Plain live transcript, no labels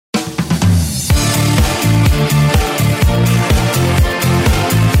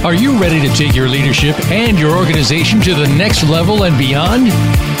Are you ready to take your leadership and your organization to the next level and beyond?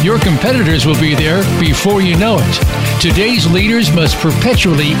 Your competitors will be there before you know it. Today's leaders must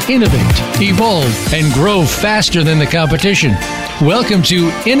perpetually innovate, evolve, and grow faster than the competition. Welcome to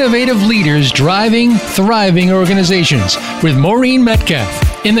Innovative Leaders Driving Thriving Organizations with Maureen Metcalf.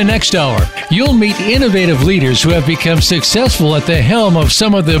 In the next hour, you'll meet innovative leaders who have become successful at the helm of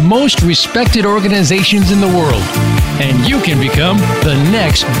some of the most respected organizations in the world. And you can become the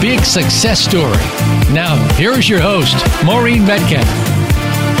next big success story. Now, here's your host, Maureen Metcalf.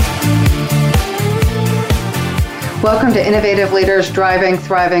 Welcome to Innovative Leaders Driving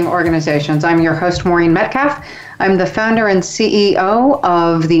Thriving Organizations. I'm your host, Maureen Metcalf. I'm the founder and CEO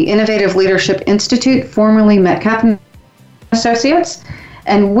of the Innovative Leadership Institute, formerly Metcalf Associates.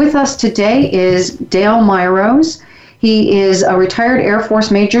 And with us today is Dale Myrose. He is a retired Air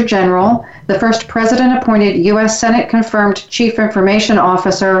Force Major General, the first president-appointed U.S. Senate-confirmed Chief Information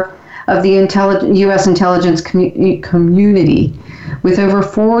Officer of the U.S. intelligence community. With over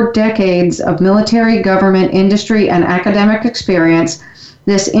 4 decades of military, government, industry, and academic experience,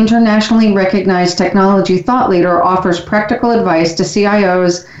 this internationally recognized technology thought leader offers practical advice to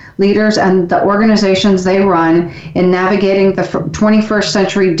CIOs, leaders, and the organizations they run in navigating the 21st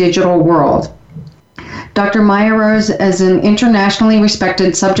century digital world. Dr. Myrose is an internationally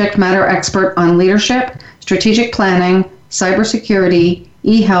respected subject matter expert on leadership, strategic planning, cybersecurity,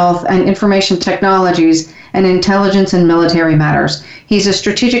 e-health, and information technologies, and intelligence and military matters. He's a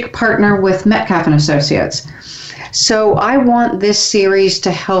strategic partner with Metcalf and Associates. So I want this series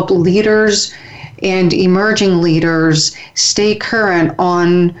to help leaders and emerging leaders stay current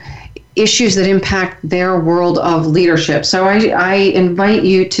on issues that impact their world of leadership. So I invite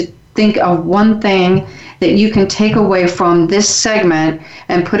you to think of one thing that you can take away from this segment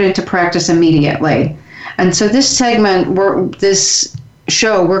and put into practice immediately. And so this segment, this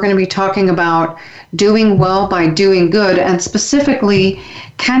show, we're going to be talking about doing well by doing good, and specifically,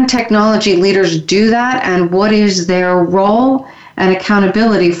 can technology leaders do that, and what is their role and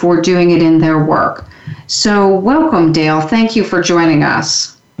accountability for doing it in their work? So welcome, Dale. Thank you for joining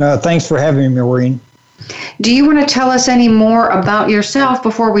us. Thanks for having me, Maureen. Do you want to tell us any more about yourself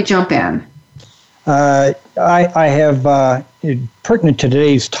before we jump in? I have, pertinent to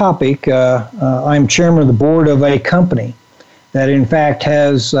today's topic, I'm chairman of the board of a company that in fact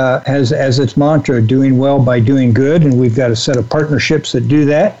has as its mantra, doing well by doing good, and we've got a set of partnerships that do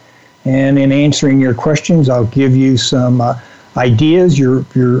that. And in answering your questions, I'll give you some ideas, your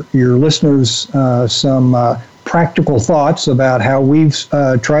listeners some practical thoughts about how we've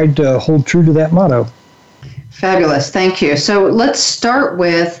tried to hold true to that motto. Fabulous, thank you. So let's start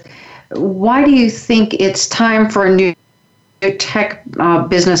with, why do you think it's time for a new tech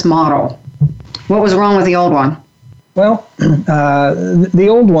business model? What was wrong with the old one? Well, the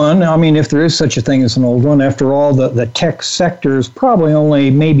old one, I mean, if there is such a thing as an old one, after all, the tech sector is probably only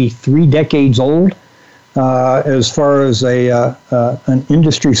maybe 3 decades old as far as an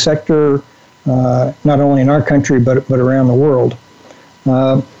industry sector, not only in our country, but around the world.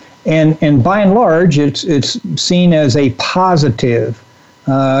 And by and large, it's seen as a positive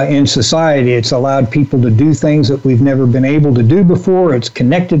in society. It's allowed people to do things that we've never been able to do before. It's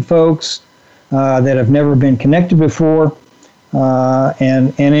connected folks that have never been connected before.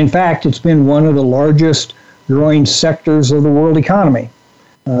 And in fact, it's been one of the largest growing sectors of the world economy.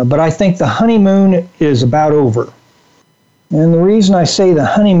 But I think the honeymoon is about over. And the reason I say the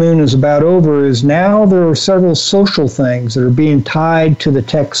honeymoon is about over is now there are several social things that are being tied to the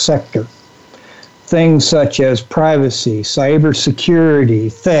tech sector. Things such as privacy,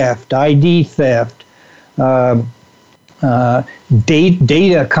 cybersecurity, theft, ID theft,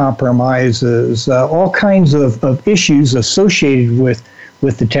 data compromises, all kinds of issues associated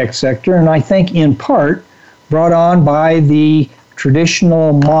with the tech sector, and I think in part brought on by the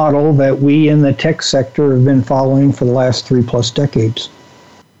traditional model that we in the tech sector have been following for the last 3+ decades.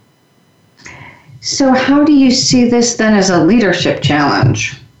 So how do you see this then as a leadership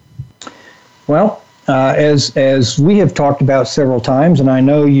challenge? Well, as we have talked about several times, and I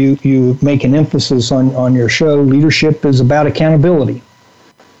know you make an emphasis on your show, leadership is about accountability.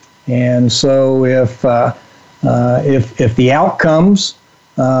 And so if the outcomes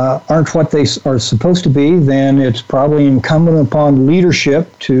aren't what they are supposed to be, then it's probably incumbent upon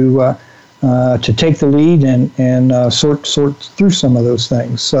leadership to take the lead and sort through some of those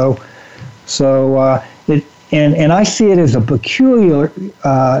things. So I see it as a peculiar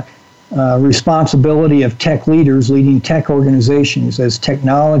responsibility of tech leaders leading tech organizations, as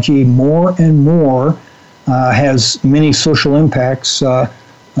technology more and more has many social impacts on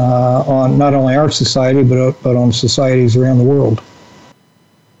not only our society but on societies around the world.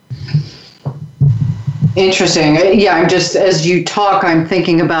 Interesting. Yeah, I'm just, as you talk, I'm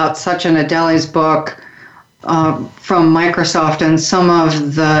thinking about Satya Nadella's book from Microsoft and some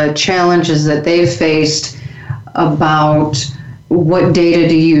of the challenges that they've faced about what data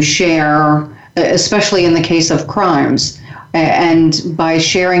do you share, especially in the case of crimes. And by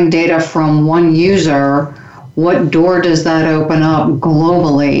sharing data from one user, what door does that open up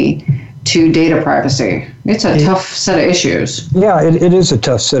globally to data privacy? It's a tough set of issues. Yeah, it is a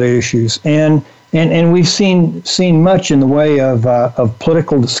tough set of issues. And we've seen much in the way of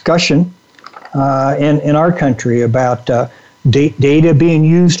political discussion in our country about data being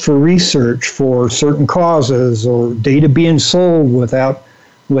used for research for certain causes, or data being sold without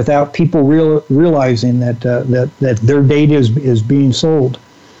people realizing that their data is being sold.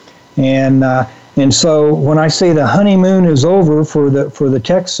 And so when I say the honeymoon is over for the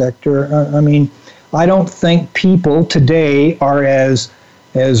tech sector, I mean, I don't think people today are as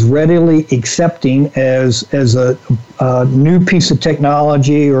readily accepting as a new piece of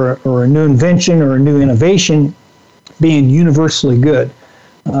technology or a new invention or a new innovation being universally good.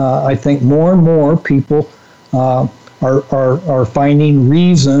 I think more and more people are finding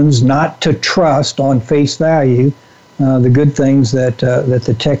reasons not to trust on face value the good things that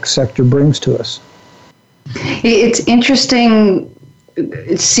the tech sector brings to us. It's interesting.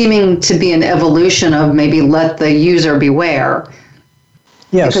 It's seeming to be an evolution of maybe let the user beware.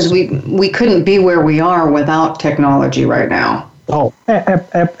 Yes. Because we couldn't be where we are without technology right now. Oh,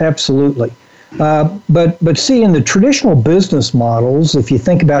 absolutely. But see, in the traditional business models, if you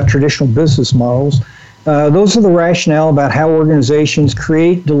think about traditional business models, those are the rationale about how organizations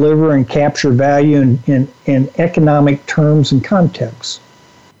create, deliver, and capture value in economic terms and contexts.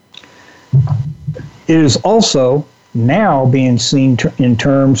 It is also now being seen in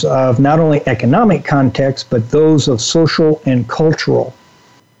terms of not only economic context, but those of social and cultural.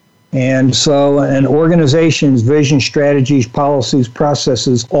 And so an organization's vision, strategies, policies,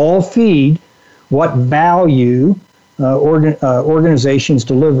 processes all feed what value organizations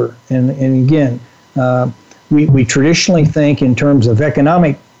deliver. And again, we traditionally think in terms of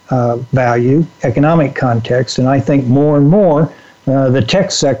economic value, economic context, and I think more and more the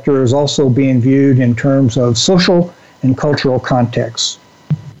tech sector is also being viewed in terms of social and cultural contexts.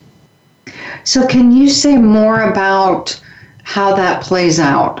 So can you say more about how that plays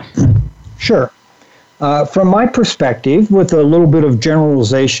out? Sure. From my perspective, with a little bit of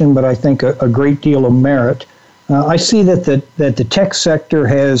generalization, but I think a great deal of merit, I see that the tech sector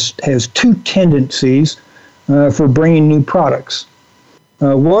has two tendencies for bringing new products.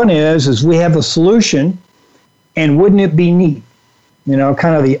 One is we have a solution, and wouldn't it be neat? You know,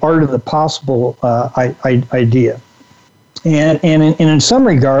 kind of the art of the possible idea. And in some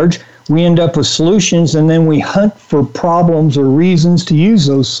regards, we end up with solutions, and then we hunt for problems or reasons to use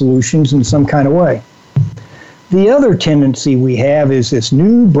those solutions in some kind of way. The other tendency we have is this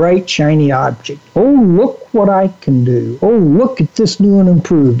new, bright, shiny object. Oh, look what I can do. Oh, look at this new and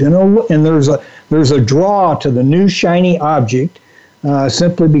improved. And there's a draw to the new, shiny object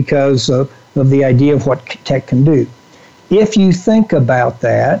simply because of the idea of what tech can do. If you think about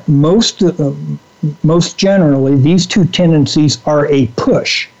that, most generally, these two tendencies are a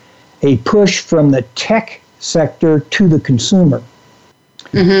push from the tech sector to the consumer.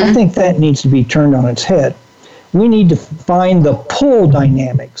 Mm-hmm. I think that needs to be turned on its head. We need to find the pull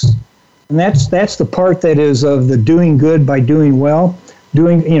dynamics, and that's the part that is of the doing good by doing well.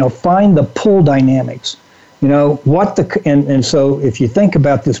 Find the pull dynamics. And so if you think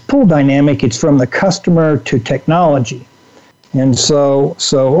about this pull dynamic, it's from the customer to technology. And so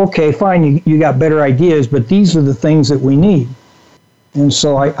okay, fine, you got better ideas, but these are the things that we need. And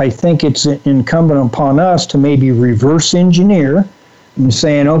so I think it's incumbent upon us to maybe reverse engineer and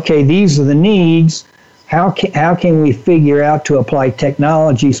saying, okay, these are the needs. How can we figure out to apply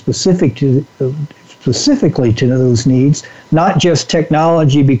technology specifically to those needs, not just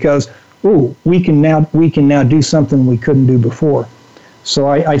technology because we can now do something we couldn't do before. So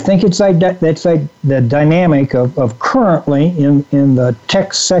I think that's the dynamic of currently in the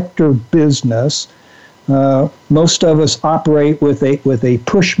tech sector business. Most of us operate with a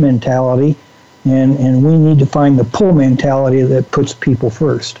push mentality, and we need to find the pull mentality that puts people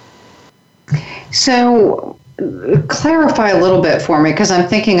first. So clarify a little bit for me, because I'm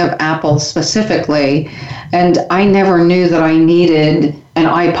thinking of Apple specifically, and I never knew that I needed an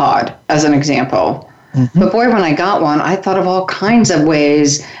iPod as an example. Mm-hmm. But boy, when I got one, I thought of all kinds of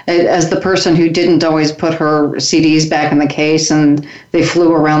ways, as the person who didn't always put her CDs back in the case and they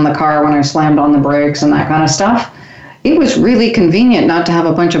flew around the car when I slammed on the brakes and that kind of stuff. It was really convenient not to have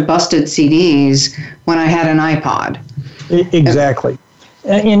a bunch of busted CDs when I had an iPod. Exactly.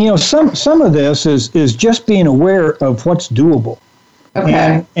 And some of this is just being aware of what's doable.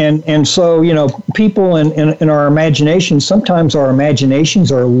 Okay. And so, people in our imagination, sometimes our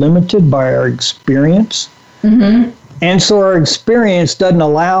imaginations are limited by our experience. Mm-hmm. And so our experience doesn't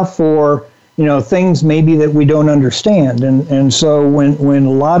allow for, things maybe that we don't understand. And so when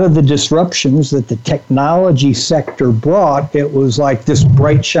a lot of the disruptions that the technology sector brought, it was like this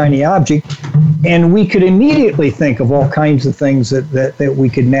bright, shiny object. And we could immediately think of all kinds of things that we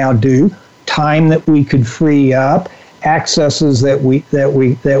could now do, time that we could free up, accesses that we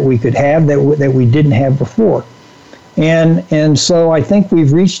could have that we didn't have before. And so I think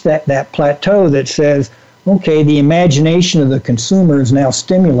we've reached that plateau that says, okay, the imagination of the consumer is now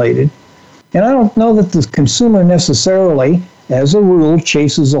stimulated. And I don't know that the consumer necessarily, as a rule,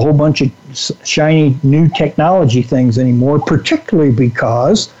 chases a whole bunch of shiny new technology things anymore, particularly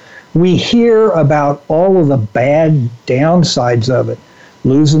because we hear about all of the bad downsides of it.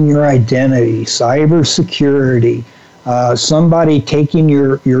 Losing your identity, cybersecurity, somebody taking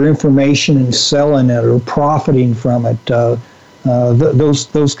your information and selling it or profiting from it,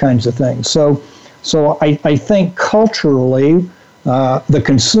 those kinds of things. So I think culturally, the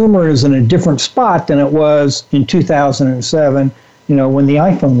consumer is in a different spot than it was in 2007, when the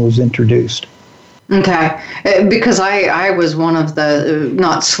iPhone was introduced. Okay, because I was one of the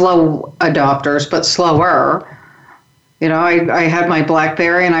not slow adopters, but slower. I had my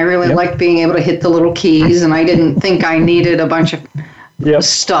BlackBerry, and I really liked being able to hit the little keys, and I didn't think I needed a bunch of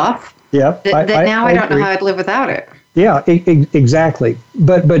stuff. Yep. Now I don't know how I'd live without it. Yeah, exactly.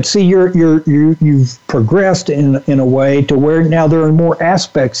 But see, you've progressed in a way to where now there are more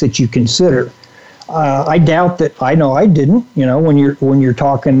aspects that you consider. I doubt that. I know I didn't. When you're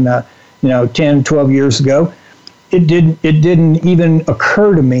talking, 10, 12 years ago, it didn't even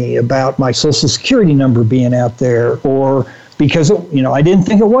occur to me about my Social Security number being out there, or because I didn't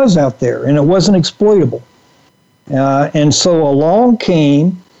think it was out there and it wasn't exploitable. And so along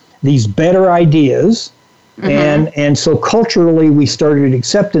came these better ideas. Mm-hmm. And so culturally, we started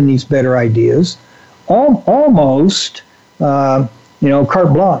accepting these better ideas, almost, carte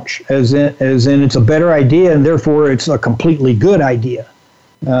blanche, as in it's a better idea, and therefore it's a completely good idea.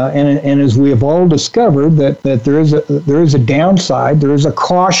 And as we have all discovered, that there is a downside, there is a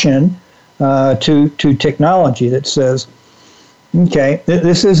caution to technology that says, okay,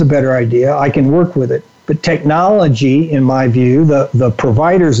 this is a better idea, I can work with it. But technology, in my view, the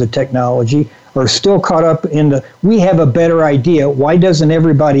providers of technology are still caught up in we have a better idea. Why doesn't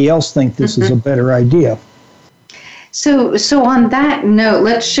everybody else think this is a better idea? So on that note,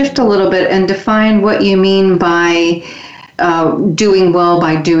 let's shift a little bit and define what you mean by doing well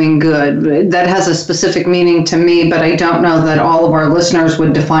by doing good. That has a specific meaning to me, but I don't know that all of our listeners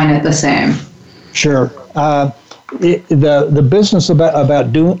would define it the same. Sure. The business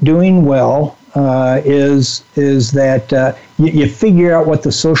about doing well is that you figure out what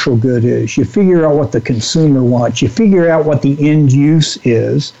the social good is, you figure out what the consumer wants, you figure out what the end use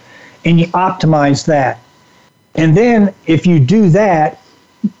is, and you optimize that. And then if you do that,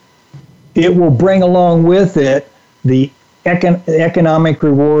 it will bring along with it the economic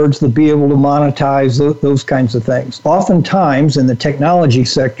rewards, the be able to monetize those kinds of things. Oftentimes in the technology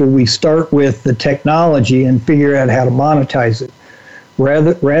sector, we start with the technology and figure out how to monetize it,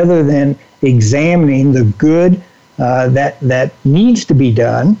 rather than examining the good that needs to be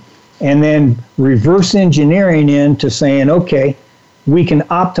done, and then reverse engineering into saying, okay, we can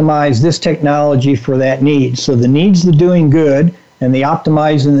optimize this technology for that need. So the need's the doing good, and the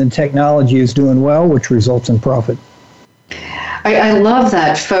optimizing the technology is doing well, which results in profit. I love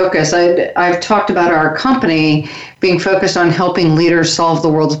that focus. I've talked about our company being focused on helping leaders solve the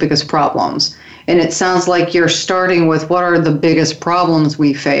world's biggest problems. And it sounds like you're starting with what are the biggest problems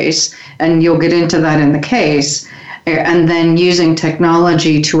we face, and you'll get into that in the case, and then using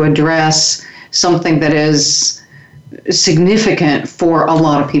technology to address something that is significant for a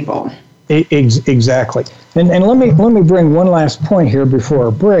lot of people. Exactly. And let me bring one last point here before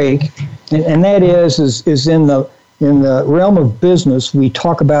our break, and that is in the realm of business, we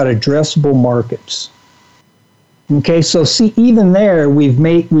talk about addressable markets. Okay, so see, even there, we've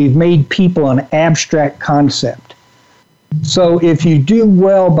made people an abstract concept. So if you do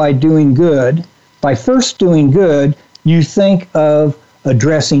well by doing good, by first doing good, you think of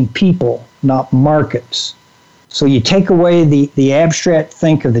addressing people, not markets. So you take away the abstract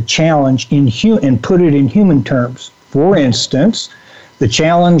think of the challenge and put it in human terms. For instance, the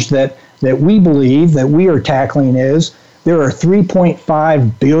challenge that we believe that we are tackling is there are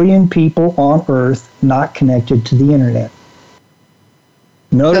 3.5 billion people on Earth not connected to the internet.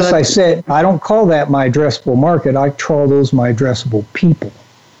 Notice I said I don't call that my addressable market. I call those my addressable people.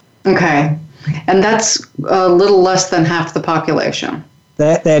 Okay. And that's a little less than half the population.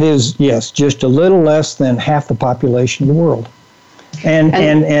 That is, yes, just a little less than half the population of the world.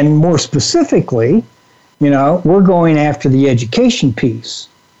 And more specifically, we're going after the education piece.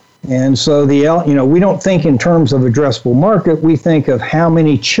 And so we don't think in terms of addressable market. We think of how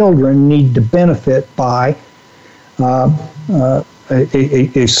many children need to benefit by a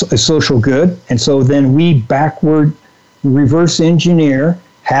social good. And so then we backward reverse engineer,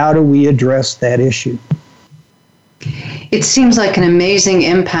 how do we address that issue? It seems like an amazing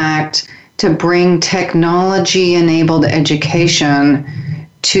impact to bring technology-enabled education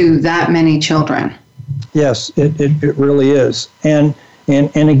to that many children. Yes, it really is. And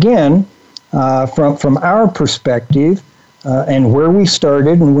again, from our perspective, and where we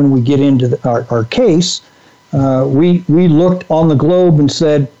started, and when we get into our case, we looked on the globe and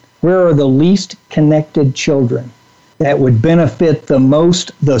said, where are the least connected children that would benefit the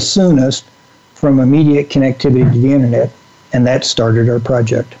most, the soonest, from immediate connectivity to the internet? And that started our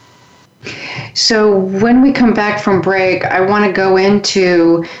project. So when we come back from break, I want to go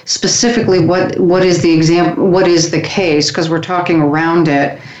into specifically what is the example, what is the case, because we're talking around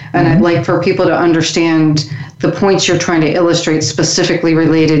it. And I'd like for people to understand the points you're trying to illustrate specifically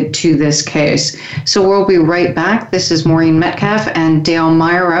related to this case. So we'll be right back. This is Maureen Metcalf and Dale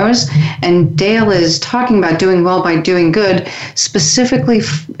Myrose. And Dale is talking about doing well by doing good, specifically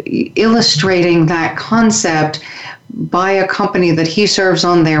illustrating that concept by a company that he serves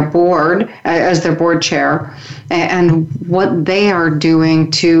on their board as their board chair, and what they are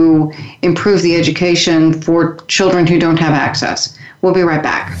doing to improve the education for children who don't have access. We'll be right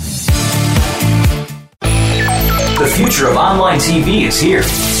back. The future of online TV is here.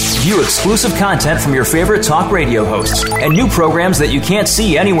 View exclusive content from your favorite talk radio hosts and new programs that you can't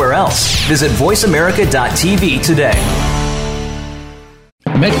see anywhere else. Visit voiceamerica.tv today.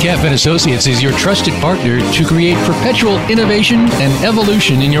 Metcalf & Associates is your trusted partner to create perpetual innovation and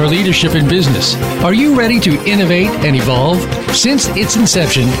evolution in your leadership and business. Are you ready to innovate and evolve? Since its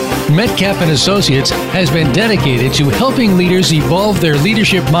inception, Metcalf & Associates has been dedicated to helping leaders evolve their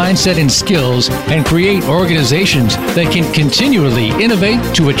leadership mindset and skills and create organizations that can continually innovate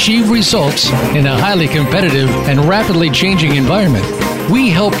to achieve results in a highly competitive and rapidly changing environment. We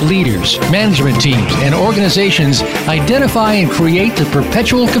help leaders, management teams, and organizations identify and create the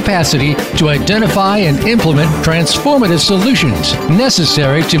perpetual capacity to identify and implement transformative solutions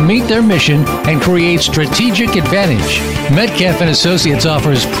necessary to meet their mission and create strategic advantage. Metcalf & Associates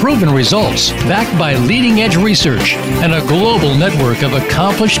offers proven results backed by leading-edge research and a global network of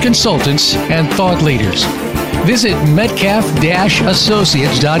accomplished consultants and thought leaders. Visit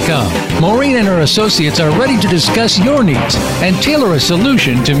Metcalf-Associates.com. Maureen and her associates are ready to discuss your needs and tailor a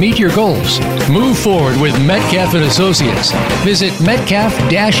solution to meet your goals. Move forward with Metcalf & Associates. Visit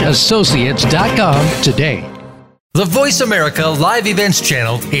Metcalf-Associates.com today. The Voice America Live Events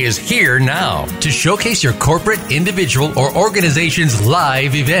channel is here now to showcase your corporate, individual, or organization's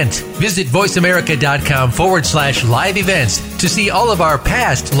live event. Visit voiceamerica.com/live events to see all of our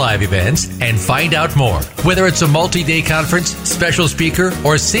past live events and find out more. Whether it's a multi-day conference, special speaker,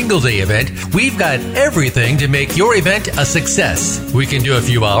 or single-day event, we've got everything to make your event a success. We can do a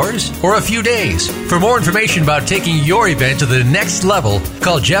few hours or a few days. For more information about taking your event to the next level,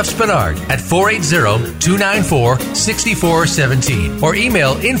 call Jeff Spinard at 480-294-6417 or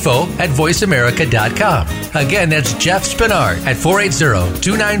email info@voiceamerica.com. Again, that's Jeff Spinard at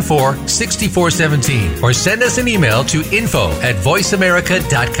 480-294-6417 or send us an email to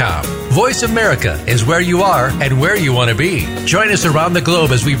info@voiceamerica.com. Voice America is where you are and where you want to be. Join us around the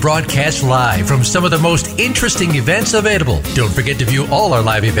globe as we broadcast live from some of the most interesting events available. Don't forget to view all our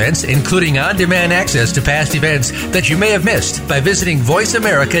live events, including on-demand access to past events that you may have missed by visiting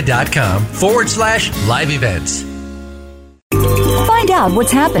voiceamerica.com/live events. Find out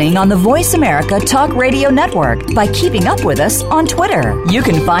what's happening on the Voice America Talk Radio Network by keeping up with us on Twitter. You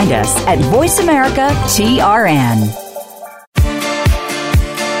can find us at Voice America TRN.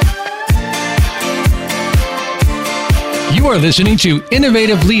 You are listening to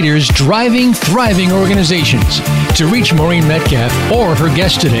Innovative Leaders Driving Thriving Organizations. To reach Maureen Metcalf or her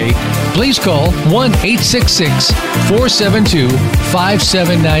guest today, please call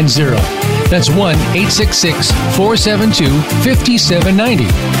 1-866-472-5790. That's 1-866-472-5790.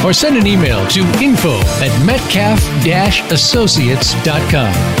 Or send an email to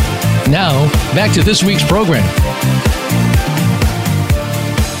info@metcalf-associates.com. Now, back to this week's program.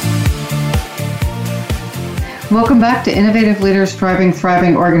 Welcome back to Innovative Leaders Driving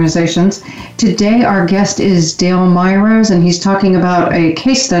Thriving Organizations. Today our guest is Dale Myros, and he's talking about a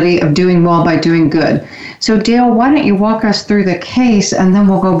case study of doing well by doing good. So Dale, why don't you walk us through the case and then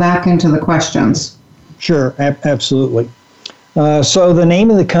we'll go back into the questions. Sure, absolutely. So the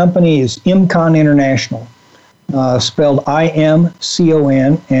name of the company is Imcon International, spelled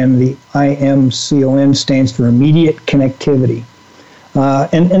IMCON, and the IMCON stands for Immediate Connectivity.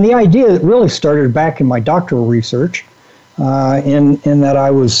 And the idea really started back in my doctoral research, in that I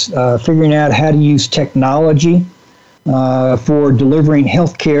was figuring out how to use technology for delivering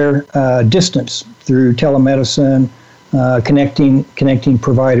healthcare distance through telemedicine, connecting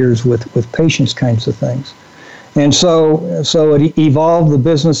providers with patients, kinds of things. And so it evolved the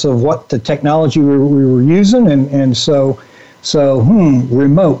business of what the technology we were using, and so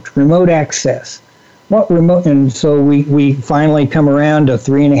remote access. What remote? And so we finally come around to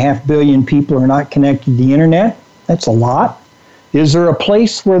 3.5 billion people are not connected to the internet. That's a lot. Is there a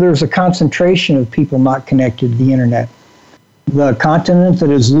place where there's a concentration of people not connected to the internet? The continent that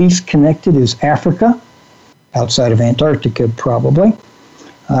is least connected is Africa, outside of Antarctica probably.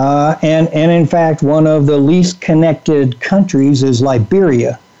 And in fact, one of the least connected countries is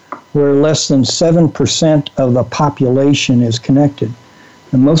Liberia, where less than 7% of the population is connected.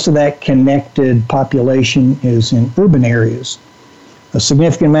 And most of that connected population is in urban areas. A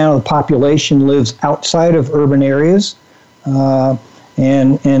significant amount of the population lives outside of urban areas. And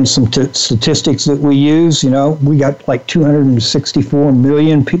some statistics that we use, we got like 264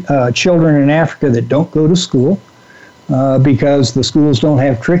 million children in Africa that don't go to school because the schools don't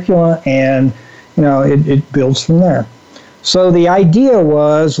have curricula, and it builds from there. So the idea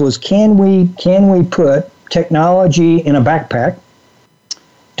was can we put technology in a backpack,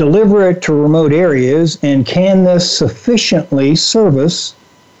 deliver it to remote areas, and can this sufficiently serve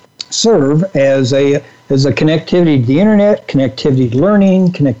as a connectivity to the internet, connectivity to learning,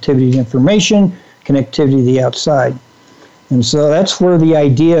 connectivity to information, connectivity to the outside? And so that's where the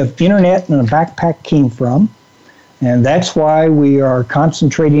idea of internet in a backpack came from, and that's why we are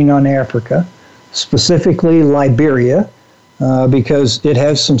concentrating on Africa, specifically Liberia, because it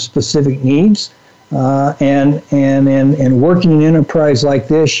has some specific needs. And working in an enterprise like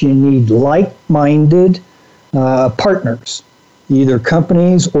this, you need like-minded partners, either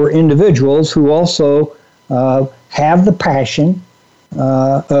companies or individuals who also have the passion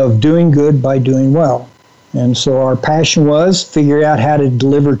of doing good by doing well. And so our passion was figure out how to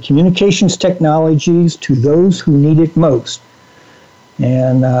deliver communications technologies to those who need it most.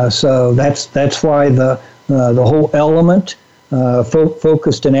 And so that's why the whole element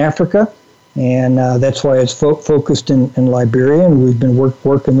focused in Africa. And that's why it's focused in Liberia, and we've been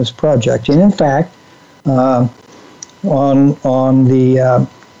working this project. And in fact, on the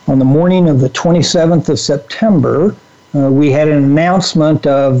morning of the 27th of September, we had an announcement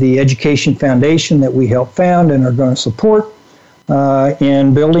of the Education Foundation that we helped found and are going to support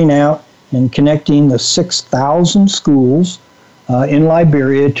in building out and connecting the 6,000 schools in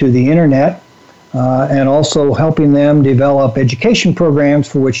Liberia to the internet. And also helping them develop education programs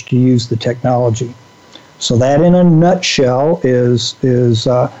for which to use the technology. So that, in a nutshell, is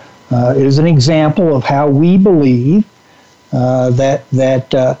an example of how we believe that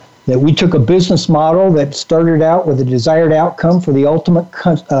we took a business model that started out with a desired outcome for the ultimate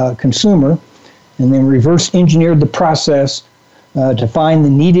consumer, and then reverse engineered the process to find the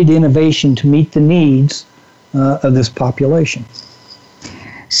needed innovation to meet the needs of this population.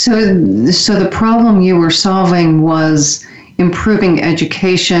 So the problem you were solving was improving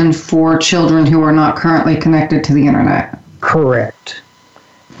education for children who are not currently connected to the internet. Correct.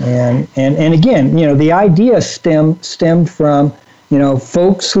 And again, the idea stemmed from,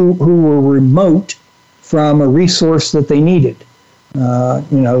 folks who were remote from a resource that they needed.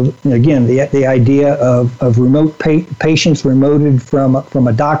 Again, the idea of remote patients remoted from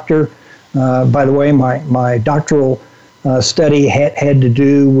a doctor. By the way, my doctoral study had to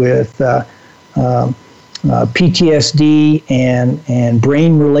do with PTSD and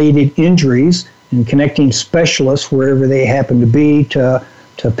brain-related injuries, and connecting specialists wherever they happen to be to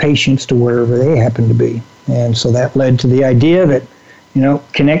patients to wherever they happen to be. And so that led to the idea that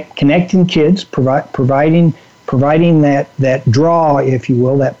connecting kids, providing that draw, if you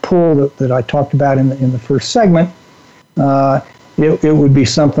will, that pull that I talked about in the first segment. It would be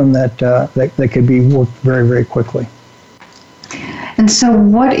something that could be worked very, very quickly. And so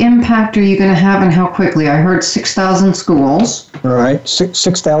what impact are you going to have, and how quickly? I heard 6,000 schools. All right,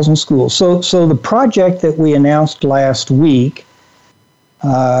 6,000 schools. So the project that we announced last week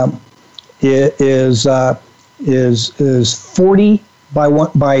is 40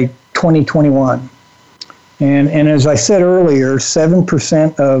 by 2021. And as I said earlier,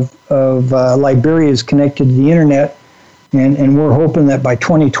 7% of Liberia is connected to the internet, and we're hoping that by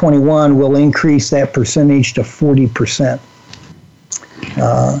 2021 we'll increase that percentage to 40%.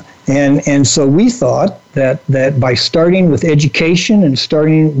 And so we thought that by starting with education and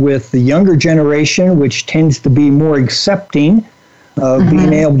starting with the younger generation, which tends to be more accepting of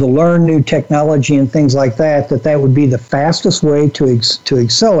being able to learn new technology and things like that, that would be the fastest way to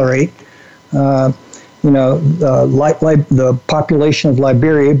accelerate. The population of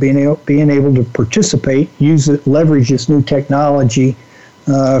Liberia being able to participate, leverage this new technology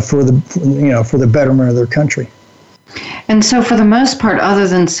for the betterment of their country. And so, for the most part, other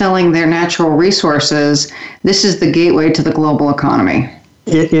than selling their natural resources, this is the gateway to the global economy.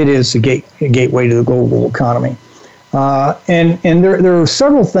 It is a gateway to the global economy, and there are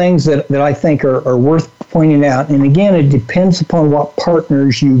several things that I think are worth pointing out. And again, it depends upon what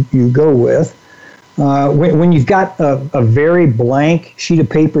partners you go with. When you've got a very blank sheet of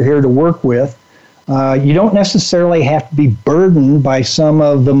paper here to work with, you don't necessarily have to be burdened by some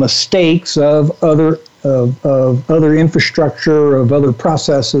of the mistakes of other infrastructure, of other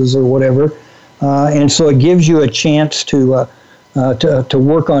processes or whatever, and so it gives you a chance to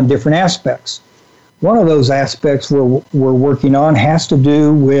work on different aspects. One of those aspects we're working on has to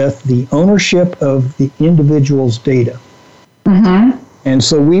do with the ownership of the individual's data. Mm-hmm. And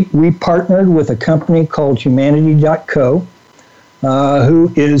so we partnered with a company called Humanity.co,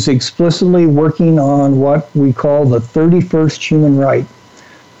 who is explicitly working on what we call the 31st human right.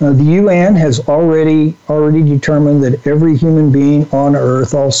 The UN has already determined that every human being on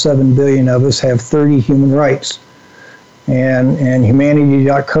Earth, all 7 billion of us, have 30 human rights. And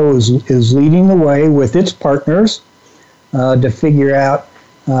Humanity.co is leading the way with its partners to figure out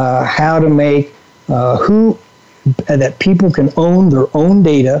how to make that people can own their own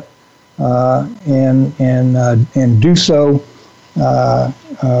data and do so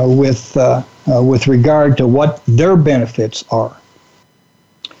with regard to what their benefits are.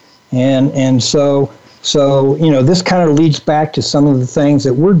 And so this kind of leads back to some of the things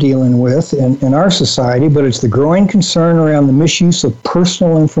that we're dealing with in our society, but it's the growing concern around the misuse of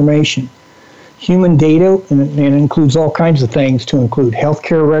personal information. Human data, and it includes all kinds of things, to include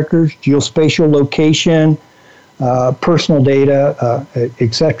healthcare records, geospatial location, personal data,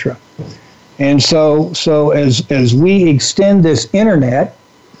 etc. And so as we extend this internet,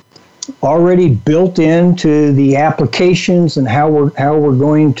 already built into the applications and how we're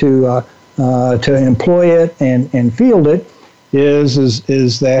going to employ it and field it,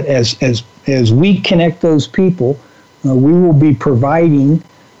 is that as we connect those people, we will be providing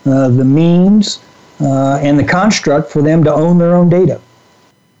the means and the construct for them to own their own data.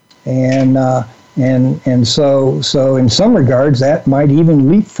 And so in some regards, that might even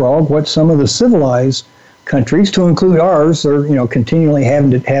leapfrog what some of the civilized countries, to include ours, are continually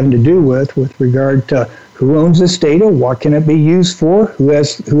having to do with regard to who owns this data, what can it be used for, who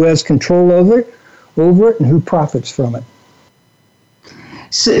has control over it, and who profits from it.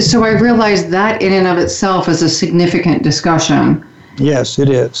 So I realize that in and of itself is a significant discussion. Yes, it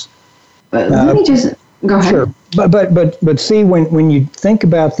is. Let me just go ahead. Sure, but see, when you think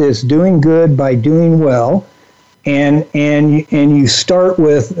about this, doing good by doing well, and you start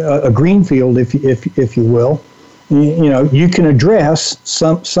with a greenfield, if you will, you can address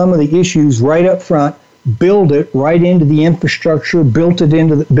some of the issues right up front, build it right into the infrastructure, build it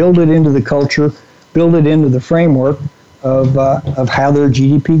into the culture, build it into the framework of how their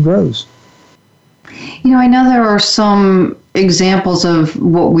GDP grows. I know there are some examples of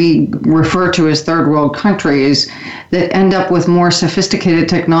what we refer to as third world countries that end up with more sophisticated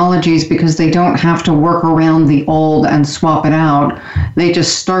technologies because they don't have to work around the old and swap it out. They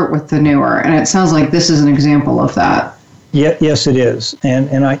just start with the newer. And it sounds like this is an example of that. Yeah, yes, it is.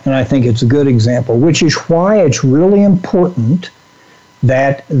 And I think it's a good example, which is why it's really important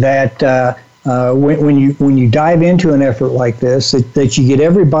that when you dive into an effort like this, that you get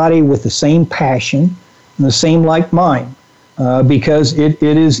everybody with the same passion and the same like mind, because it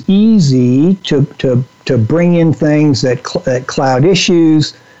is easy to bring in things that cloud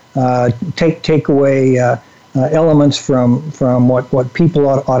issues, take away elements from what people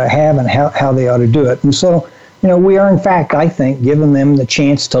ought to have and how they ought to do it. And so, we are in fact, I think, giving them the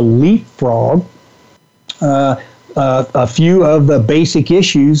chance to leapfrog a few of the basic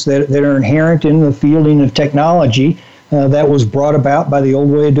issues that are inherent in the fielding of technology that was brought about by the old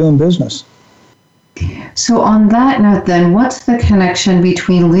way of doing business. So on that note then, what's the connection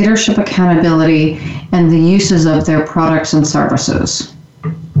between leadership accountability and the uses of their products and services?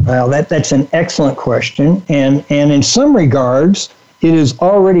 Well, that's an excellent question. And in some regards, it is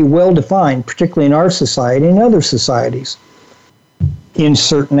already well defined, particularly in our society and other societies, in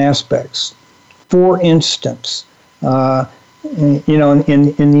certain aspects. For instance, in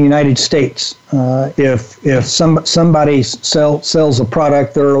the United States, if somebody sells a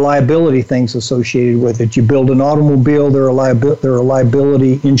product, there are liability things associated with it. You build an automobile, there are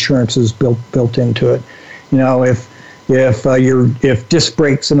liability insurances built into it. If disc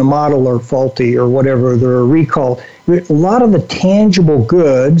brakes in a model are faulty or whatever, there are recall. A lot of the tangible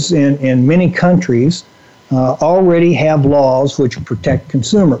goods in many countries already have laws which protect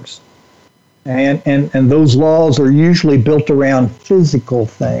consumers. And those laws are usually built around physical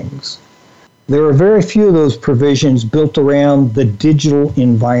things. There are very few of those provisions built around the digital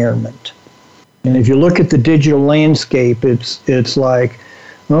environment. And if you look at the digital landscape, it's like,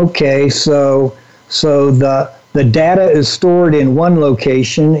 okay, so the data is stored in one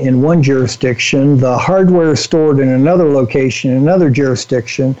location, in one jurisdiction. The hardware is stored in another location, in another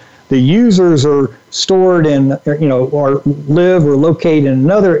jurisdiction. The users are stored in, or live or locate in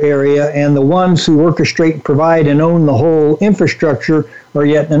another area, and the ones who orchestrate and provide and own the whole infrastructure are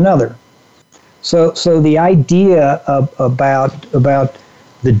yet in another. So the idea about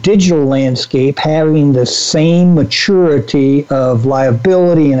the digital landscape having the same maturity of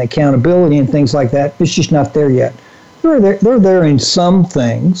liability and accountability and things like that, it's just not there yet. They're there in some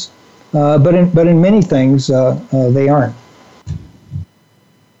things, but in many things they aren't.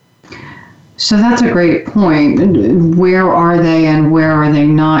 So that's a great point. Where are they and where are they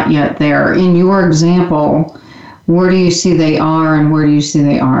not yet there? In your example, where do you see they are and where do you see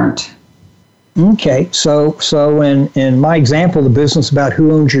they aren't? Okay, so in my example, the business about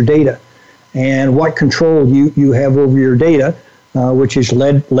who owns your data and what control you have over your data, which is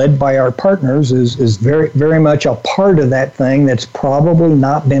led by our partners, is very, very much a part of that thing that's probably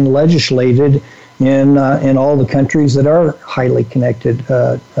not been legislated in all the countries that are highly connected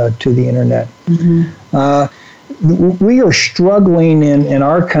to the internet. Mm-hmm. We are struggling in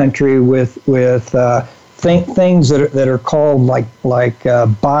our country with things that are called like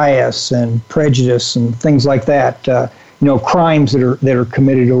bias and prejudice and things like that. Crimes that are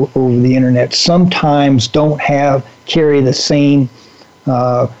committed over the internet sometimes don't carry the same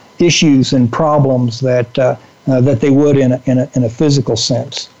issues and problems that they would in a physical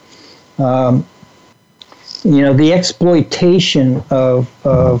sense. The exploitation of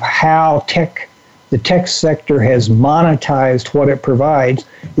how the tech sector has monetized what it provides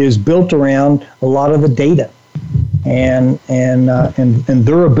is built around a lot of the data and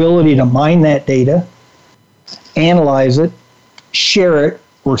their ability to mine that data, analyze it, share it,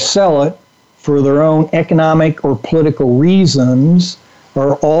 or sell it for their own economic or political reasons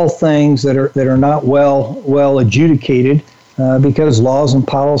are all things that are not well adjudicated. Because laws and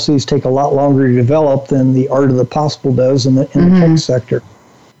policies take a lot longer to develop than the art of the possible does in the tech sector.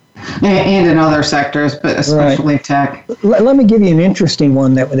 And in other sectors, but especially right. Tech. Let me give you an interesting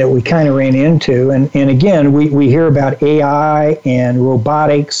one that we kind of ran into. And again, we hear about AI and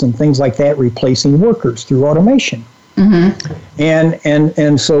robotics and things like that replacing workers through automation. Mm-hmm.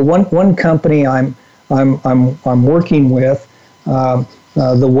 And so one company I'm working with,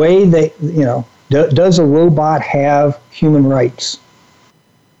 the way they, does a robot have human rights?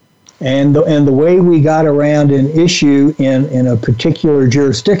 And the way we got around an issue in a particular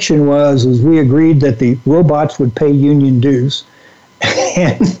jurisdiction was we agreed that the robots would pay union dues,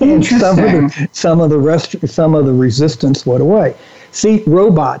 and some of the resistance went away. See,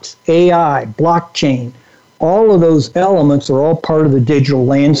 robots, AI, blockchain, all of those elements are all part of the digital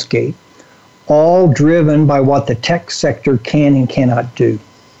landscape, all driven by what the tech sector can and cannot do.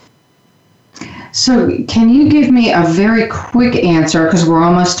 So can you give me a very quick answer, because we're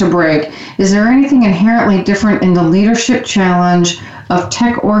almost to break. Is there anything inherently different in the leadership challenge of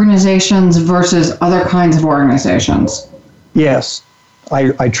tech organizations versus other kinds of organizations? Yes,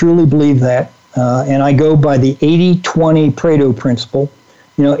 I truly believe that. And I go by the 80-20 Pareto principle.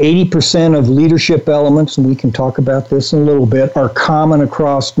 80% of leadership elements, and we can talk about this in a little bit, are common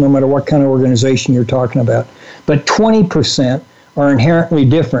across no matter what kind of organization you're talking about. But 20% are inherently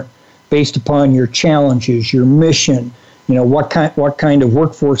different, based upon your challenges, your mission, what kind of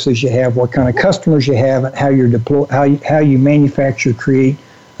workforces you have, what kind of customers you have, and how you manufacture, create,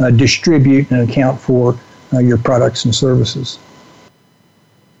 distribute, and account for your products and services.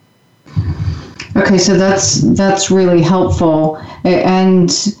 Okay, so that's really helpful.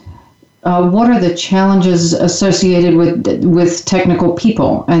 And what are the challenges associated with technical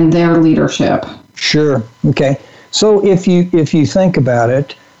people and their leadership? Sure. Okay. So if you think about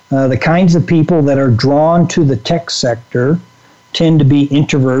it. The kinds of people that are drawn to the tech sector tend to be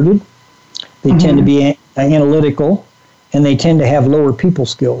introverted. They tend to be analytical, and they tend to have lower people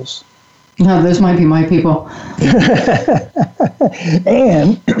skills. No, those might be my people.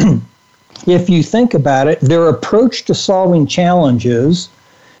 And if you think about it, their approach to solving challenges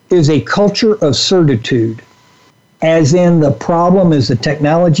is a culture of certitude. As in, the problem is a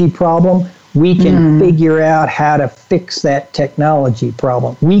technology problem. We can figure out how to fix that technology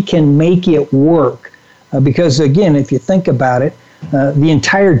problem. We can make it work. Because, again, if you think about it, the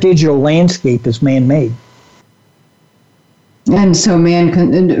entire digital landscape is man-made. And so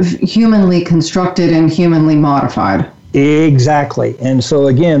humanly constructed and humanly modified. Exactly. And so,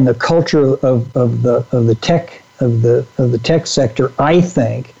 again, the culture of the tech sector, I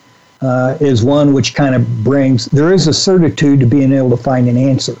think, is one which kind of brings, there is a certitude to being able to find an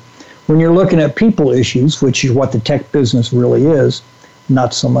answer. When you're looking at people issues, which is what the tech business really is,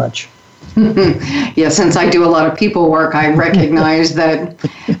 not so much. Yeah, since I do a lot of people work, I recognize that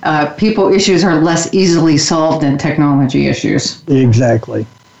people issues are less easily solved than technology issues. Exactly.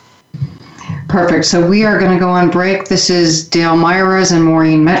 Perfect. So we are going to go on break. This is Dale Myers and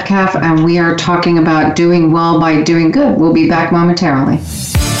Maureen Metcalf, and we are talking about doing well by doing good. We'll be back momentarily.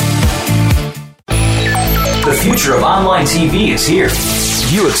 The future of online TV is here.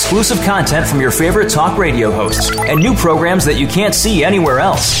 View exclusive content from your favorite talk radio hosts and new programs that you can't see anywhere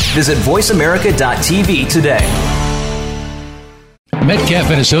else. Visit voiceamerica.tv today. Metcalf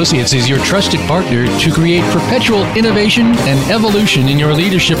 & Associates is your trusted partner to create perpetual innovation and evolution in your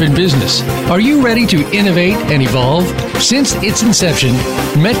leadership and business. Are you ready to innovate and evolve? Since its inception,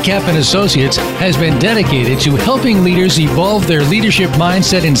 Metcalf & Associates has been dedicated to helping leaders evolve their leadership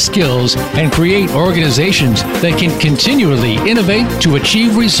mindset and skills and create organizations that can continually innovate to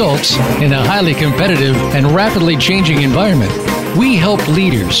achieve results in a highly competitive and rapidly changing environment. We help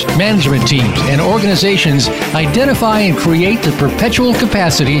leaders, management teams, and organizations identify and create the perpetual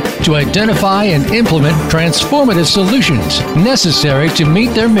capacity to identify and implement transformative solutions necessary to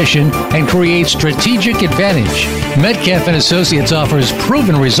meet their mission and create strategic advantage. Metcalf & Associates offers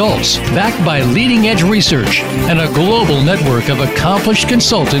proven results backed by leading-edge research and a global network of accomplished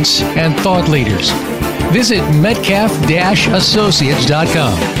consultants and thought leaders. Visit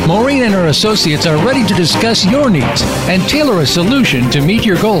Metcalf-Associates.com. Maureen and her associates are ready to discuss your needs and tailor a solution to meet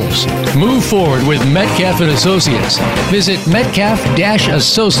your goals. Move forward with Metcalf & Associates. Visit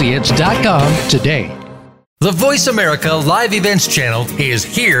Metcalf-Associates.com today. The Voice America Live Events channel is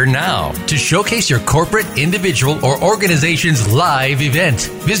here now to showcase your corporate, individual, or organization's live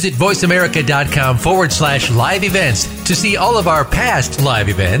event. Visit voiceamerica.com/live events to see all of our past live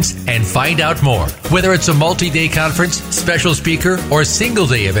events and find out more. Whether it's a multi-day conference, special speaker, or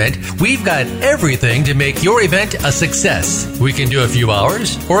single-day event, we've got everything to make your event a success. We can do a few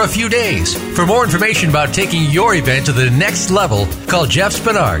hours or a few days. For more information about taking your event to the next level, call Jeff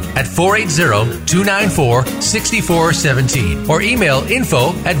Spinard at 480-294-6417 or email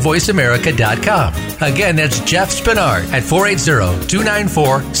info@voiceamerica.com. Again, that's Jeff Spinard at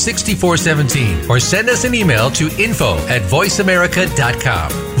 480-294-6417 or send us an email to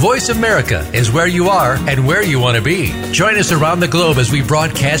info@voiceamerica.com. Voice America is where you are and where you want to be. Join us around the globe as we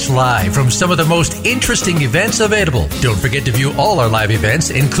broadcast live from some of the most interesting events available. Don't forget to view all our live events,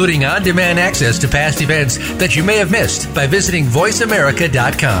 including on-demand access to past events that you may have missed by visiting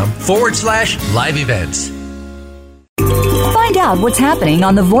voiceamerica.com/live events. Find out what's happening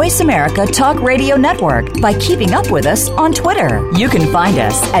on the Voice America Talk Radio Network by keeping up with us on Twitter. You can find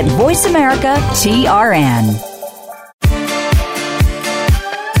us at Voice America TRN.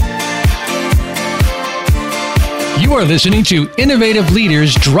 You are listening to Innovative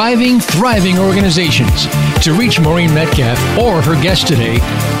Leaders Driving Thriving Organizations. To reach Maureen Metcalf or her guest today,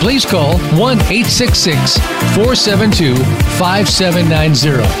 please call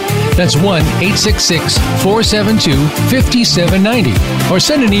 1-866-472-5790. That's 1-866-472-5790. Or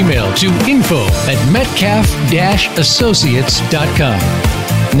send an email to info@metcalf-associates.com.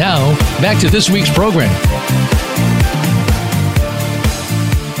 Now, back to this week's program.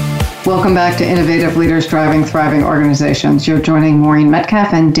 Welcome back to Innovative Leaders Driving Thriving Organizations. You're joining Maureen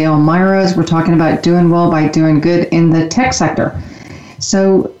Metcalf and Dale Myers. We're talking about doing well by doing good in the tech sector.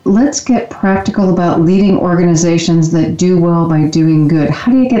 So let's get practical about leading organizations that do well by doing good.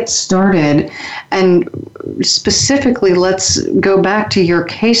 How do you get started? And specifically, let's go back to your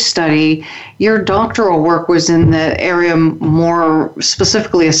case study. Your doctoral work was in the area more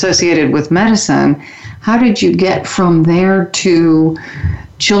specifically associated with medicine. How did you get from there to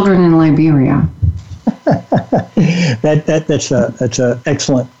children in Liberia? That's a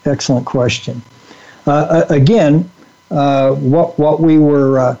excellent question. Again, what we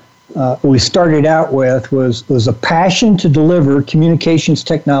started out with was a passion to deliver communications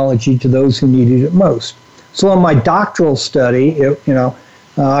technology to those who needed it most. So in my doctoral study,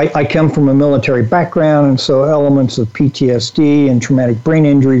 I come from a military background, and so elements of PTSD and traumatic brain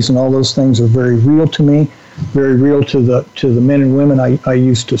injuries and all those things are very real to me, very real to the men and women I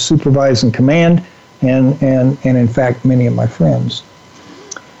used to supervise and command, and in fact many of my friends.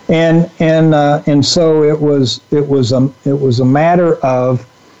 And so it was a matter of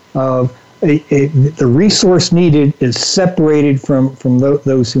the resource needed is separated from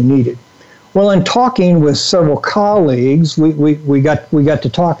those who need it. Well, in talking with several colleagues, we got to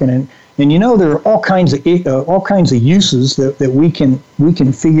talking, and there are all kinds of uses that we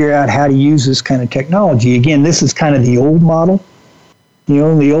can figure out how to use this kind of technology. Again, this is kind of the old model. The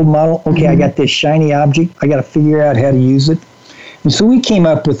old model. Okay, I got this shiny object. I got to figure out how to use it. And so we came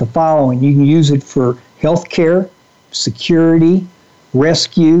up with the following. You can use it for healthcare, security,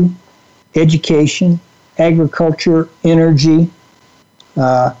 rescue, education, agriculture, energy,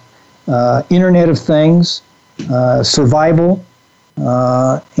 Internet of Things, survival,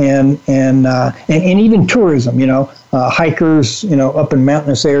 and even tourism. Hikers, up in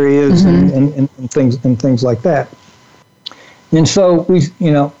mountainous areas and things like that. And so we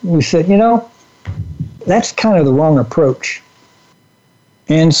said, that's kind of the wrong approach.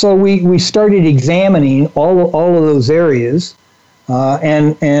 And so we started examining all of those areas,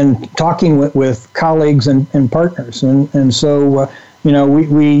 and talking with colleagues and partners. And so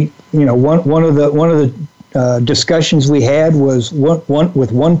one of the discussions we had was one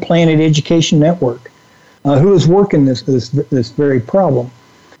with One Planet Education Network, who is working this very problem.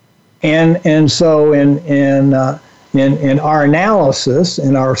 And so in our analysis,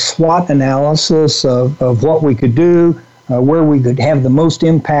 in our SWOT analysis of what we could do, where we could have the most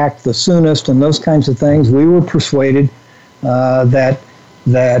impact the soonest, and those kinds of things, we were persuaded that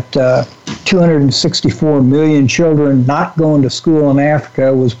 264 million children not going to school in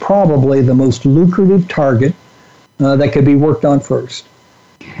Africa was probably the most lucrative target that could be worked on first.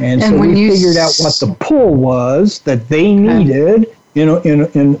 And so we figured out what the pull was that they needed,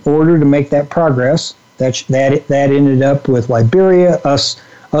 in order to make that progress. That ended up with Liberia, us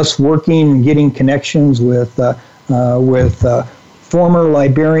working and getting connections with former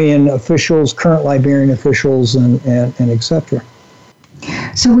Liberian officials, current Liberian officials, and et cetera.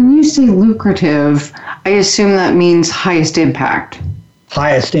 So when you say lucrative, I assume that means highest impact.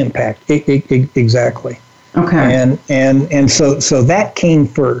 Highest impact, exactly. Okay. And so that came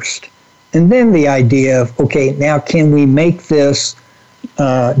first. And then the idea of, okay, now can we make this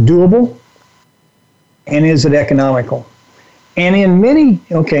doable? And is it economical? And in many,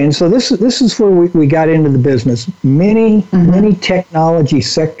 and so this is where we got into the business. Many technology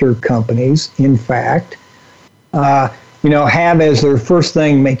sector companies, in fact, have as their first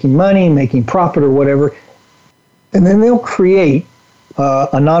thing making money, making profit, or whatever, and then they'll create a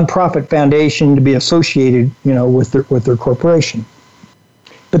nonprofit foundation to be associated, with their corporation.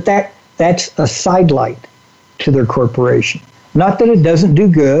 But that's a sidelight to their corporation. Not that it doesn't do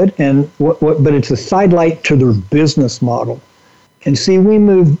good, but it's a sidelight to their business model. And see, we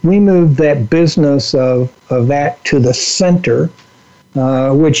moved that business of that to the center,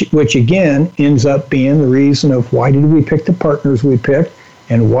 which again ends up being the reason of why did we pick the partners we picked,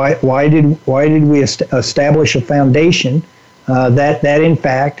 and why did we establish a foundation that in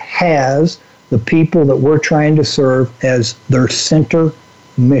fact has the people that we're trying to serve as their center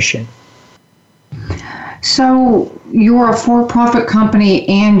mission. So you're a for-profit company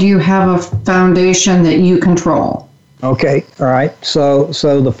and you have a foundation that you control. Okay, all right. So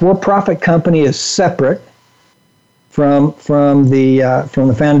the for-profit company is separate from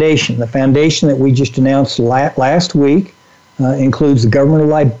the foundation. The foundation that we just announced last week includes the government of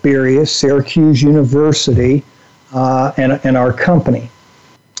Liberia, Syracuse University, and our company.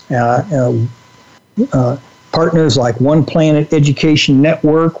 Partners like One Planet Education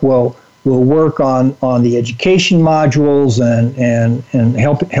Network will work on the education modules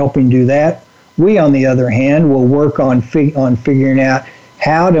and helping do that. We, on the other hand, will work on figuring out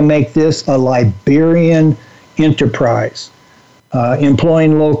how to make this a Liberian enterprise,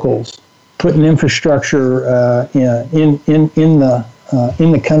 employing locals, putting infrastructure in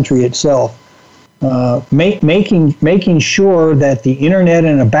the country itself, making sure that the internet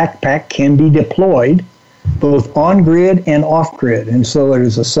in a backpack can be deployed both on-grid and off-grid. And so it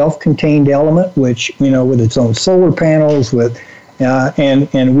is a self-contained element, which, with its own solar panels,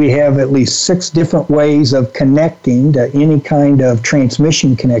 and we have at least 6 different ways of connecting to any kind of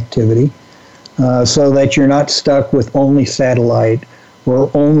transmission connectivity, so that you're not stuck with only satellite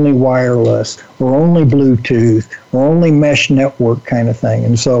or only wireless or only Bluetooth or only mesh network kind of thing.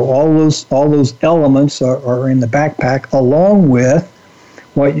 And so all those elements are in the backpack, along with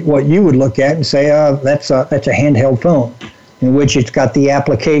what you would look at and say, that's a handheld phone, in which it's got the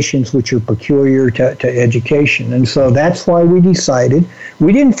applications which are peculiar to education. And so that's why we decided,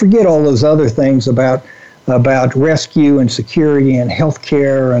 we didn't forget all those other things about rescue and security and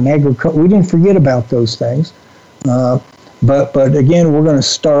healthcare and agriculture. We didn't forget about those things. But again, we're going to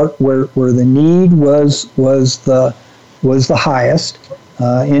start where the need was the highest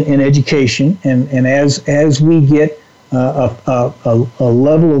in education, and as we get a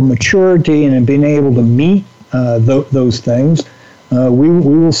level of maturity and being able to meet those things, we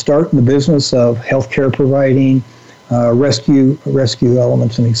will start in the business of healthcare providing, rescue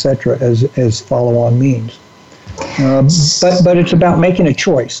elements, and etc. as follow-on means. But it's about making a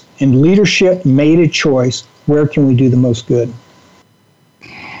choice, and leadership made a choice. Where can we do the most good?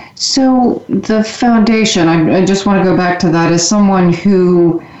 So the foundation, I just want to go back to that as someone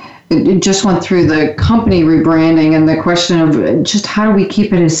who just went through the company rebranding and the question of just how do we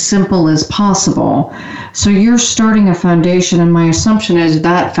keep it as simple as possible. So you're starting a foundation, and my assumption is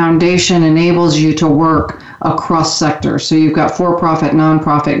that foundation enables you to work across sectors. So you've got for-profit,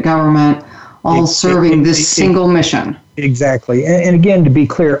 nonprofit, government, all serving this single mission. Exactly. And again, to be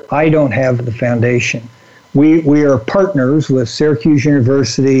clear, I don't have the foundation. We are partners with Syracuse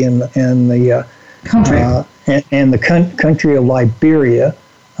University and the country and the country of Liberia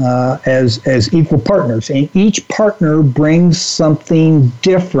as equal partners, and each partner brings something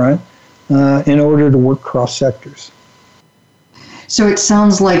different in order to work cross sectors. So it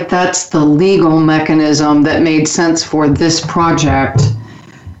sounds like that's the legal mechanism that made sense for this project.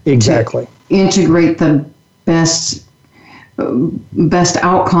 Exactly. To integrate the best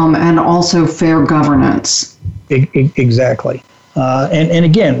outcome and also fair governance. Exactly. And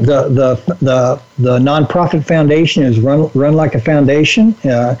again, the nonprofit foundation is run like a foundation.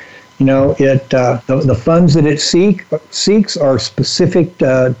 The funds that it seeks are specific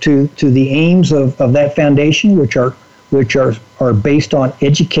to the aims of that foundation, which are based on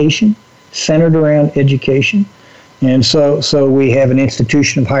education, centered around education. And so we have an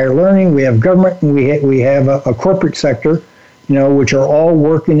institution of higher learning, we have government, and we have a corporate sector, which are all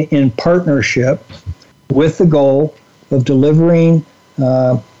working in partnership with the goal of delivering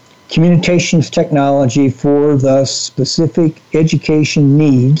communications technology for the specific education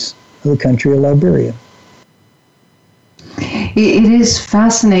needs of the country of Liberia. It is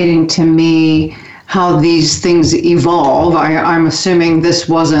fascinating to me how these things evolve. I'm assuming this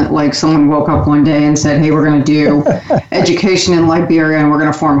wasn't like someone woke up one day and said, hey, we're going to do education in Liberia and we're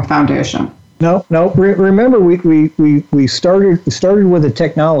going to form a foundation. No. Remember, we started with a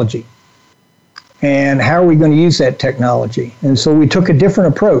technology. And how are we going to use that technology? And so we took a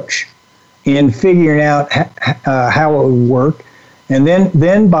different approach in figuring out how it would work. And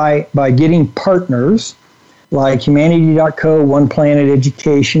then by getting partners like Humanity.co, One Planet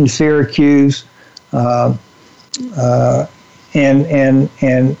Education, Syracuse, and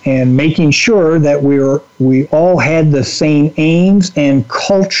making sure that we all had the same aims and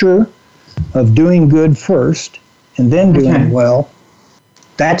culture of doing good first and then doing well.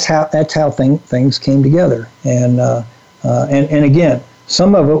 That's how things came together, and again,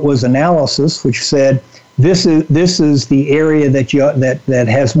 some of it was analysis, which said this is the area that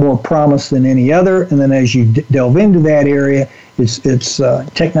has more promise than any other, and then as you delve into that area, it's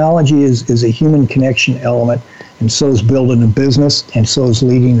technology is a human connection element, and so is building a business, and so is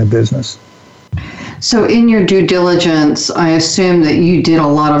leading a business. So in your due diligence, I assume that you did a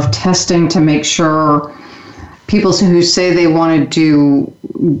lot of testing to make sure people who say they want to do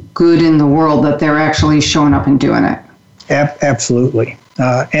good in the world, that they're actually showing up and doing it. Absolutely.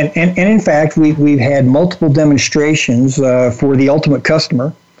 And in fact, we've had multiple demonstrations for the ultimate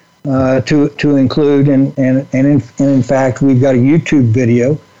customer to include, and in fact, we've got a YouTube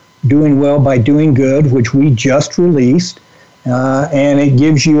video, Doing Well by Doing Good, which we just released, and it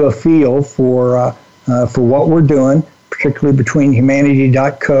gives you a feel for what we're doing, particularly between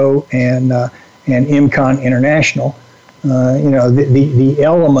Humanity.co and Imcon International. The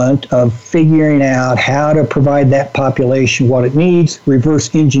element of figuring out how to provide that population what it needs,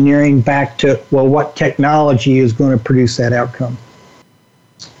 reverse engineering back to, what technology is going to produce that outcome.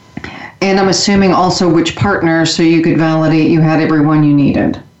 And I'm assuming also which partners, so you could validate you had everyone you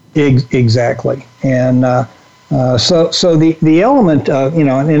needed. Exactly. And so the element of,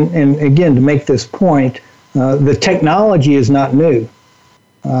 and again, to make this point, the technology is not new.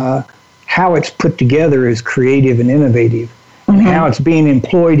 How it's put together is creative and innovative. And how it's being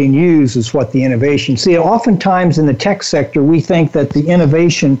employed and used is what the innovation. See, oftentimes in the tech sector, we think that the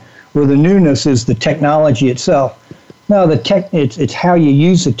innovation or the newness is the technology itself. No, it's how you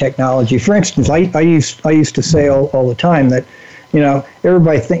use the technology. For instance, I used to say all the time that,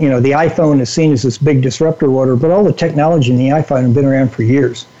 everybody think, the iPhone is seen as this big disruptor order, but all the technology in the iPhone have been around for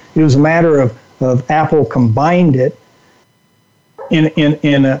years. It was a matter of Apple combined it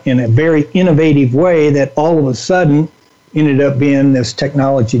in a very innovative way that all of a sudden ended up being this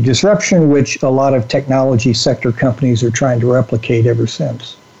technology disruption, which a lot of technology sector companies are trying to replicate ever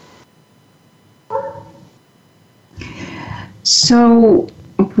since. So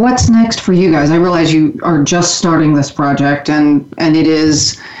what's next for you guys? I realize you are just starting this project, and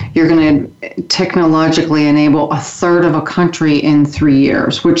you're going to technologically enable a third of a country in 3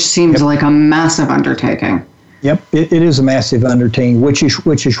 years, which seems like a massive undertaking. Yep, it is a massive undertaking, which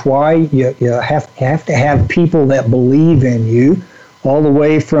is why you have to have people that believe in you, all the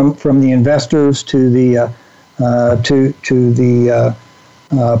way from the investors to the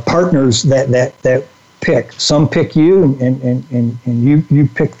partners that pick. Some pick you, and you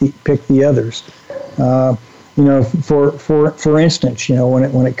pick the others. For instance,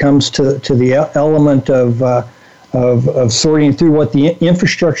 when it comes to the element of sorting through what the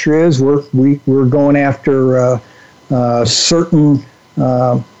infrastructure is, we're going after certain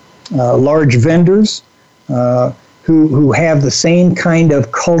large vendors who have the same kind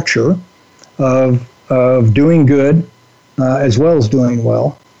of culture of doing good as well as doing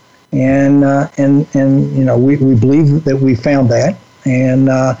well, and we believe that we found that, and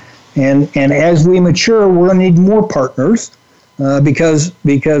as we mature, we're going to need more partners. Because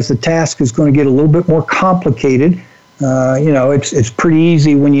the task is going to get a little bit more complicated. It's pretty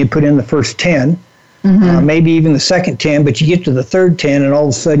easy when you put in the first 10, maybe even the second 10, but you get to the third 10 and all of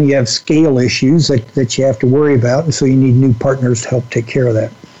a sudden you have scale issues that you have to worry about, and so you need new partners to help take care of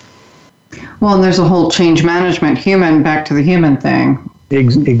that. Well, and there's a whole change management, human back to the human thing.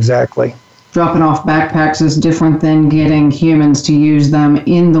 Exactly. Dropping off backpacks is different than getting humans to use them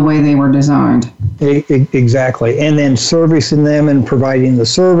in the way they were designed. Exactly, and then servicing them and providing the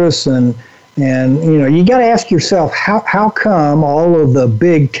service, and you got to ask yourself how come all of the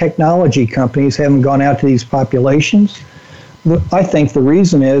big technology companies haven't gone out to these populations? I think the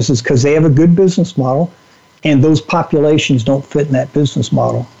reason is because they have a good business model, and those populations don't fit in that business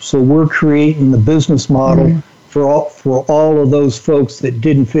model. So we're creating the business model for all of those folks that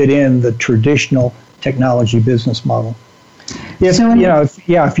didn't fit in the traditional technology business model. If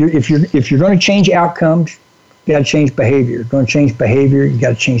you're going to change outcomes, you got to change behavior. If you're going to change behavior, you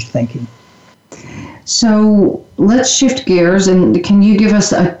got to change thinking. So let's shift gears, and can you give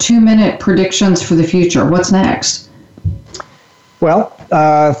us a 2-minute predictions for the future? What's next? Well,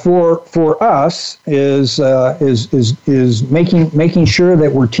 for us is making sure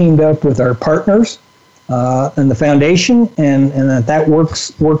that we're teamed up with our partners and the foundation, and that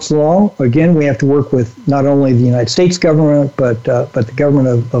works along. Again, we have to work with not only the United States government, but the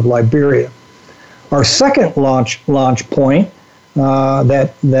government of Liberia. Our second launch point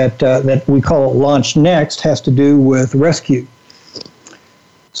that we call it Launch Next has to do with rescue.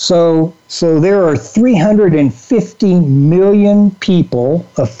 So there are 350 million people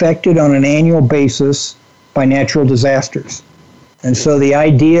affected on an annual basis by natural disasters. And so the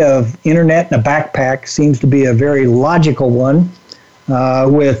idea of internet in a backpack seems to be a very logical one,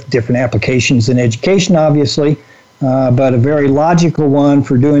 with different applications in education, obviously, but a very logical one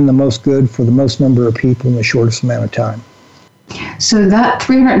for doing the most good for the most number of people in the shortest amount of time. So that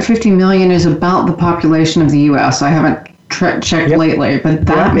 350 million is about the population of the U.S. I haven't checked lately, but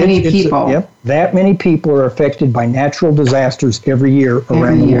that many people. That many people are affected by natural disasters every year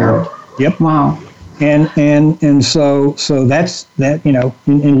around the world. Yep. Wow. And so that's that,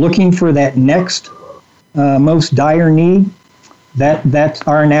 in looking for that next most dire need, that's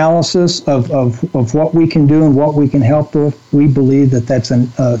our analysis of what we can do and what we can help with. We believe that's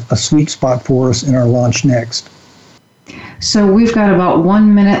a sweet spot for us in our Launch Next. So we've got about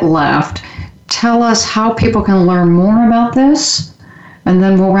 1 minute left. Tell us how people can learn more about this, and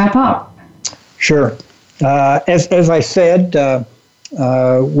then we'll wrap up. Sure. As I said,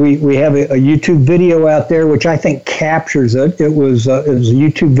 we have a YouTube video out there which I think captures it. It was a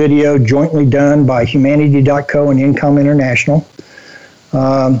YouTube video jointly done by Humanity.co and Imcon International.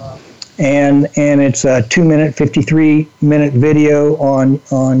 And it's a 2-minute, 53-minute video on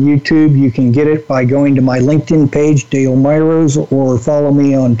YouTube. You can get it by going to my LinkedIn page, Dale Myros, or follow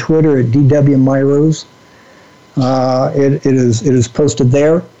me on Twitter at DWMyros. It is posted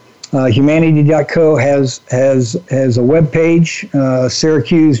there. Humanity.co has a web page.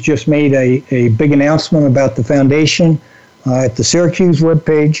 Syracuse just made a big announcement about the foundation at the Syracuse web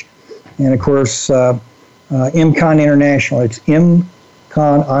page, and of course Imcon International. It's Imcon,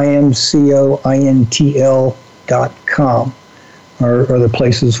 IMCOINTL.com are the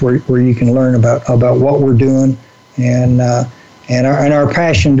places where you can learn about what we're doing, and and our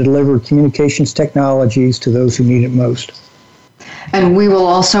passion to deliver communications technologies to those who need it most. And we will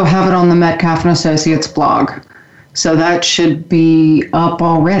also have it on the Metcalf & Associates blog. So that should be up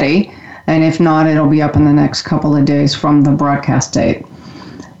already. And if not, it'll be up in the next couple of days from the broadcast date.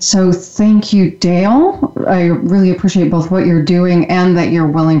 So thank you, Dale. I really appreciate both what you're doing and that you're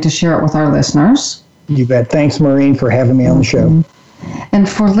willing to share it with our listeners. You bet. Thanks, Maureen, for having me on the show. And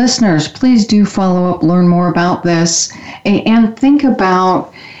for listeners, please do follow up, learn more about this, and think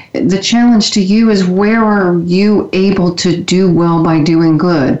about the challenge to you is, where are you able to do well by doing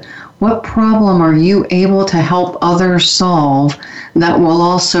good? What problem are you able to help others solve that will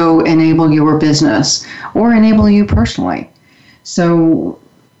also enable your business or enable you personally? So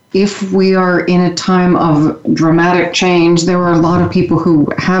if we are in a time of dramatic change, there are a lot of people who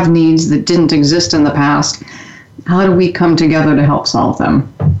have needs that didn't exist in the past. How do we come together to help solve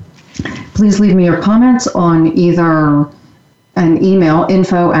them? Please leave me your comments on either an email,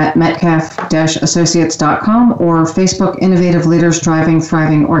 info@metcalf-associates.com, or Facebook, Innovative Leaders Driving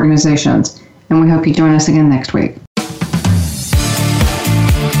Thriving Organizations. And we hope you join us again next week.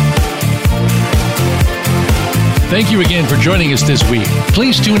 Thank you again for joining us this week.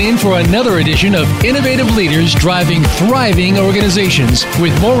 Please tune in for another edition of Innovative Leaders Driving Thriving Organizations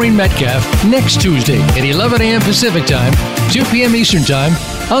with Maureen Metcalf next Tuesday at 11 a.m. Pacific Time, 2 p.m. Eastern Time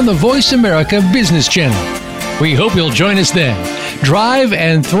on the Voice America Business Channel. We hope you'll join us then. Drive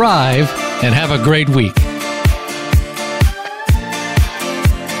and thrive, and have a great week.